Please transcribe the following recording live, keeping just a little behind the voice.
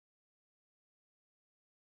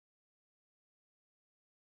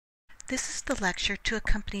This is the lecture to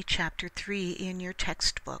accompany Chapter 3 in your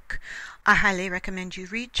textbook. I highly recommend you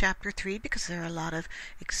read Chapter 3 because there are a lot of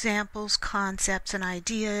examples, concepts, and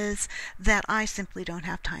ideas that I simply don't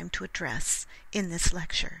have time to address in this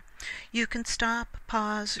lecture. You can stop,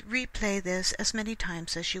 pause, replay this as many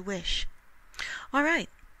times as you wish. All right,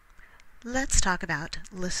 let's talk about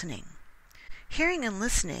listening. Hearing and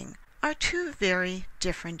listening are two very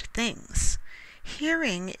different things.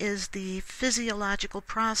 Hearing is the physiological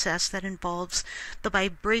process that involves the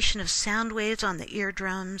vibration of sound waves on the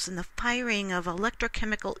eardrums and the firing of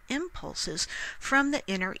electrochemical impulses from the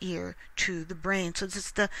inner ear to the brain. So it's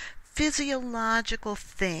the physiological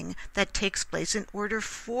thing that takes place in order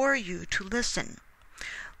for you to listen.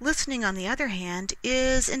 Listening, on the other hand,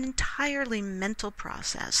 is an entirely mental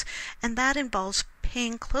process, and that involves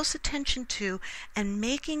paying close attention to and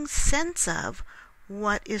making sense of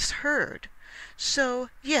what is heard. So,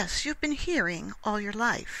 yes, you've been hearing all your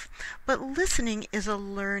life, but listening is a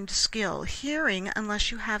learned skill. Hearing,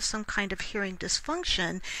 unless you have some kind of hearing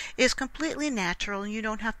dysfunction, is completely natural and you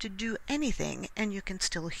don't have to do anything and you can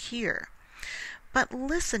still hear. But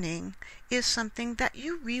listening is something that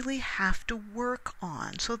you really have to work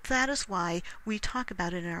on. So that is why we talk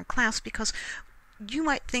about it in our class, because you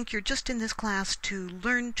might think you're just in this class to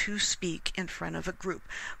learn to speak in front of a group,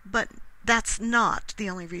 but that's not the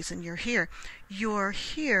only reason you're here. You're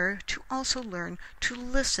here to also learn to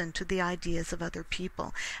listen to the ideas of other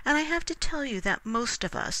people. And I have to tell you that most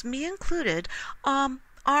of us, me included,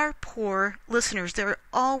 are poor listeners. There are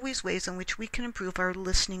always ways in which we can improve our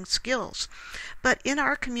listening skills. But in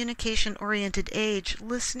our communication-oriented age,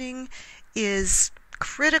 listening is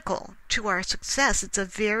critical to our success. It's a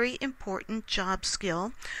very important job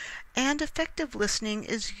skill. And effective listening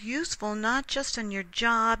is useful not just in your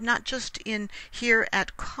job, not just in here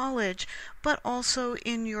at college, but also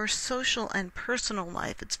in your social and personal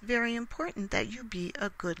life. It's very important that you be a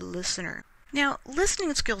good listener. Now,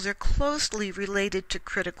 listening skills are closely related to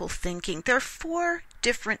critical thinking. There are 4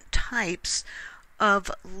 different types of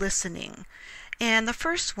listening. And the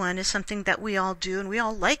first one is something that we all do and we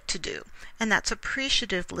all like to do, and that's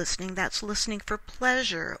appreciative listening. That's listening for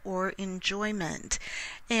pleasure or enjoyment.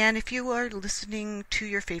 And if you are listening to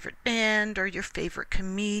your favorite band or your favorite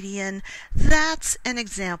comedian, that's an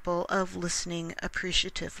example of listening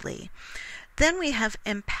appreciatively. Then we have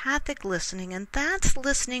empathic listening, and that's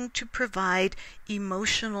listening to provide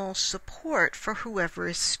emotional support for whoever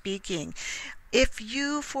is speaking. If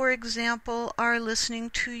you, for example, are listening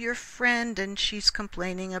to your friend and she's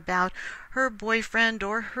complaining about her boyfriend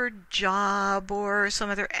or her job or some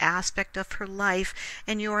other aspect of her life,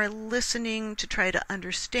 and you are listening to try to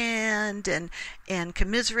understand and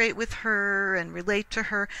commiserate with her and relate to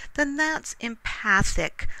her, then that's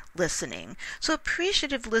empathic listening. So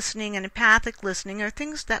appreciative listening and empathic listening are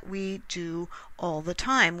things that we do all the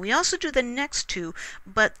time. We also do the next two,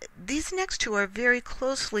 but these next two are very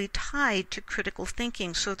closely tied to critical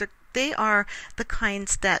thinking, so they are the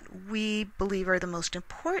kinds that we believe are the most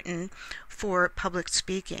important for public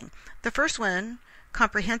speaking. The first one,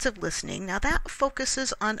 comprehensive listening, now that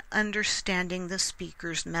focuses on understanding the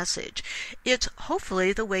speaker's message. It's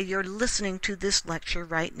hopefully the way you're listening to this lecture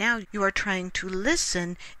right now. You are trying to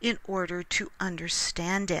listen in order to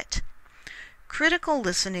understand it. Critical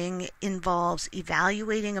listening involves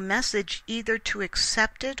evaluating a message either to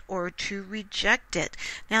accept it or to reject it.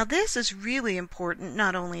 Now this is really important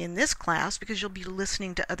not only in this class because you'll be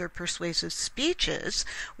listening to other persuasive speeches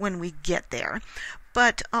when we get there,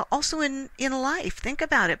 but also in life. Think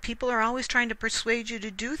about it. People are always trying to persuade you to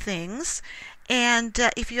do things, and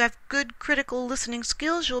if you have good critical listening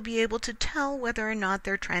skills, you'll be able to tell whether or not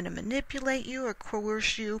they're trying to manipulate you or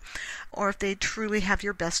coerce you, or if they truly have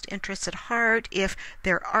your best interests at heart, if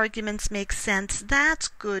their arguments make sense. That's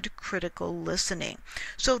good critical listening.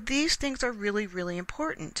 So these things are really, really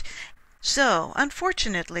important. So,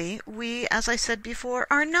 unfortunately, we, as I said before,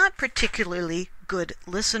 are not particularly good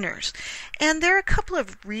listeners. And there are a couple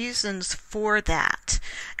of reasons for that.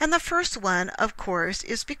 And the first one, of course,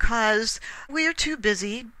 is because we are too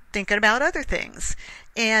busy thinking about other things.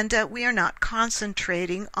 And we are not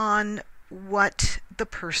concentrating on what the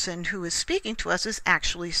person who is speaking to us is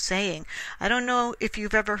actually saying. I don't know if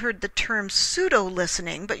you've ever heard the term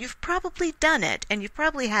pseudo-listening, but you've probably done it, and you've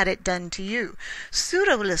probably had it done to you.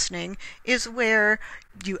 Pseudo-listening is where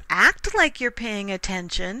you act like you're paying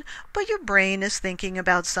attention, but your brain is thinking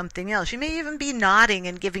about something else. You may even be nodding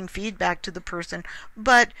and giving feedback to the person,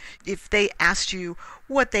 but if they asked you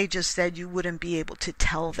what they just said, you wouldn't be able to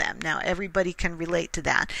tell them. Now, everybody can relate to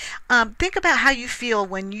that. Think about how you feel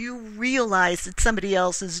when you realize that somebody somebody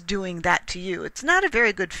else is doing that to you. It's not a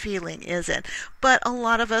very good feeling, is it? But a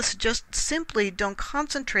lot of us just simply don't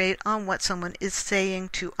concentrate on what someone is saying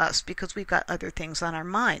to us because we've got other things on our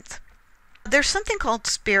minds. There's something called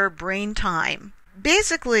spare brain time.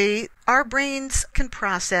 Basically, our brains can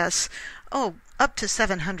process, up to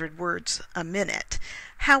 700 words a minute.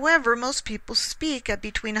 However, most people speak at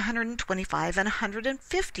between 125 and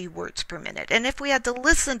 150 words per minute. And if we had to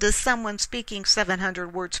listen to someone speaking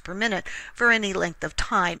 700 words per minute for any length of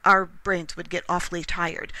time, our brains would get awfully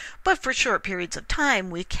tired. But for short periods of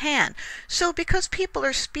time, we can. So because people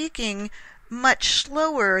are speaking much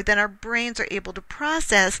slower than our brains are able to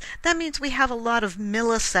process, that means we have a lot of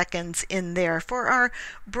milliseconds in there for our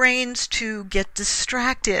brains to get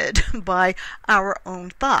distracted by our own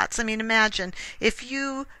thoughts. I mean, imagine if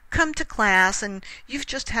you come to class and you've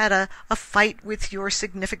just had a fight with your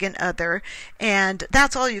significant other, and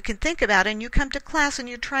that's all you can think about, and you come to class and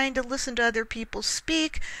you're trying to listen to other people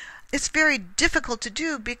speak. It's very difficult to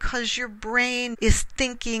do because your brain is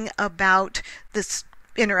thinking about this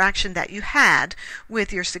interaction that you had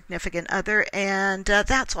with your significant other, and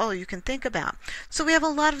that's all you can think about. So we have a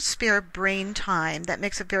lot of spare brain time that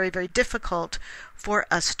makes it very, very difficult for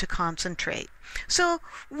us to concentrate. So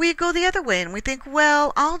we go the other way and we think,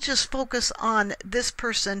 well, I'll just focus on this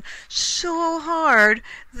person so hard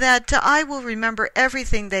that I will remember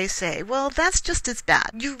everything they say. Well, that's just as bad.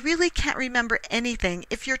 You really can't remember anything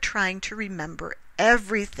if you're trying to remember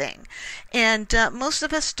everything. And most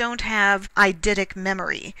of us don't have eidetic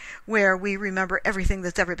memory where we remember everything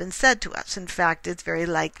that's ever been said to us. In fact, it's very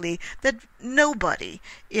likely that nobody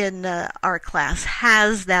in our class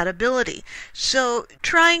has that ability. So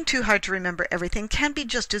trying too hard to remember everything can be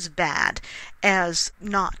just as bad as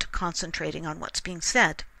not concentrating on what's being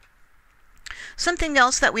said. Something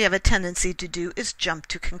else that we have a tendency to do is jump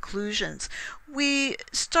to conclusions. We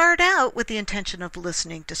start out with the intention of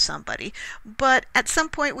listening to somebody, but at some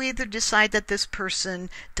point we either decide that this person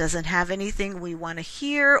doesn't have anything we want to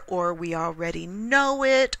hear, or we already know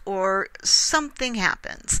it, or something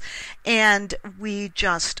happens, and we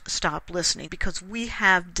just stop listening because we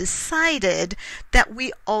have decided that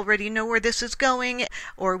we already know where this is going,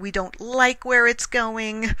 or we don't like where it's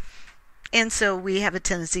going. And so we have a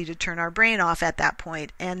tendency to turn our brain off at that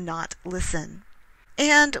point and not listen.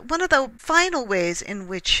 And one of the final ways in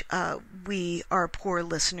which we are poor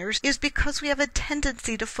listeners is because we have a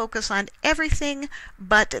tendency to focus on everything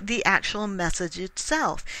but the actual message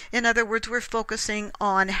itself. In other words, we're focusing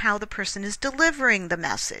on how the person is delivering the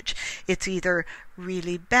message. It's either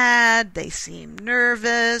really bad, they seem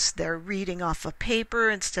nervous, they're reading off a paper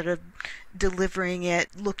instead of delivering it,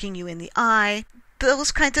 looking you in the eye.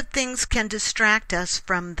 Those kinds of things can distract us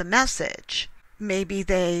from the message. Maybe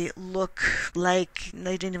they look like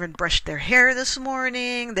they didn't even brush their hair this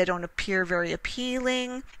morning. They don't appear very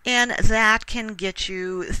appealing. And that can get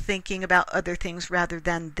you thinking about other things rather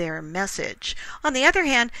than their message. On the other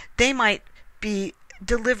hand, they might be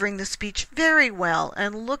delivering the speech very well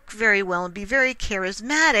and look very well and be very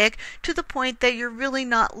charismatic to the point that you're really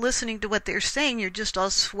not listening to what they're saying. You're just all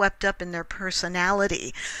swept up in their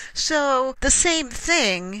personality. So the same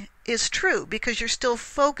thing is true because you're still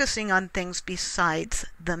focusing on things besides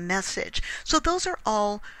the message. So those are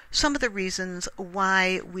all some of the reasons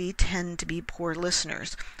why we tend to be poor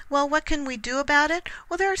listeners. Well, what can we do about it?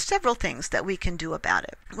 Well, there are several things that we can do about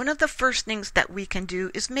it. One of the first things that we can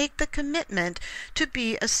do is make the commitment to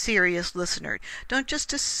be a serious listener. Don't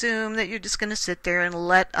just assume that you're just going to sit there and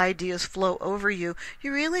let ideas flow over you.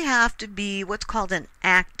 You really have to be what's called an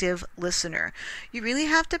active listener. You really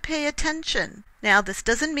have to pay attention. Now, this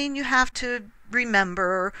doesn't mean you have to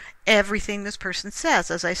remember everything this person says,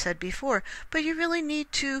 as I said before, but you really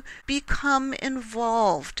need to become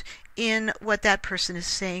involved in what that person is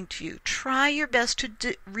saying to you. Try your best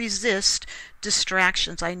to resist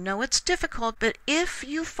distractions. I know it's difficult, but if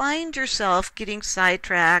you find yourself getting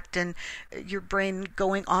sidetracked and your brain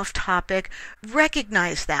going off topic,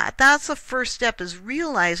 recognize that. That's the first step, is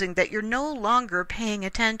realizing that you're no longer paying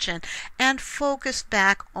attention and focus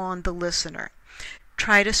back on the listener.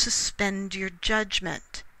 Try to suspend your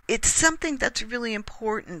judgment. It's something that's really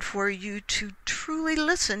important for you to truly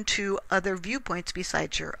listen to other viewpoints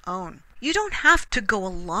besides your own. You don't have to go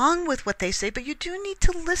along with what they say, but you do need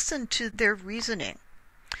to listen to their reasoning.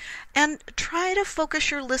 And try to focus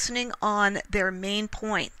your listening on their main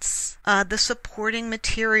points, the supporting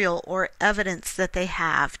material or evidence that they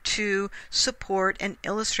have to support and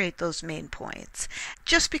illustrate those main points.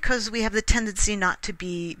 Just because we have the tendency not to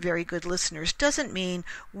be very good listeners doesn't mean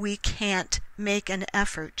we can't make an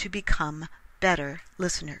effort to become better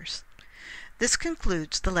listeners. This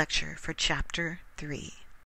concludes the lecture for Chapter 3.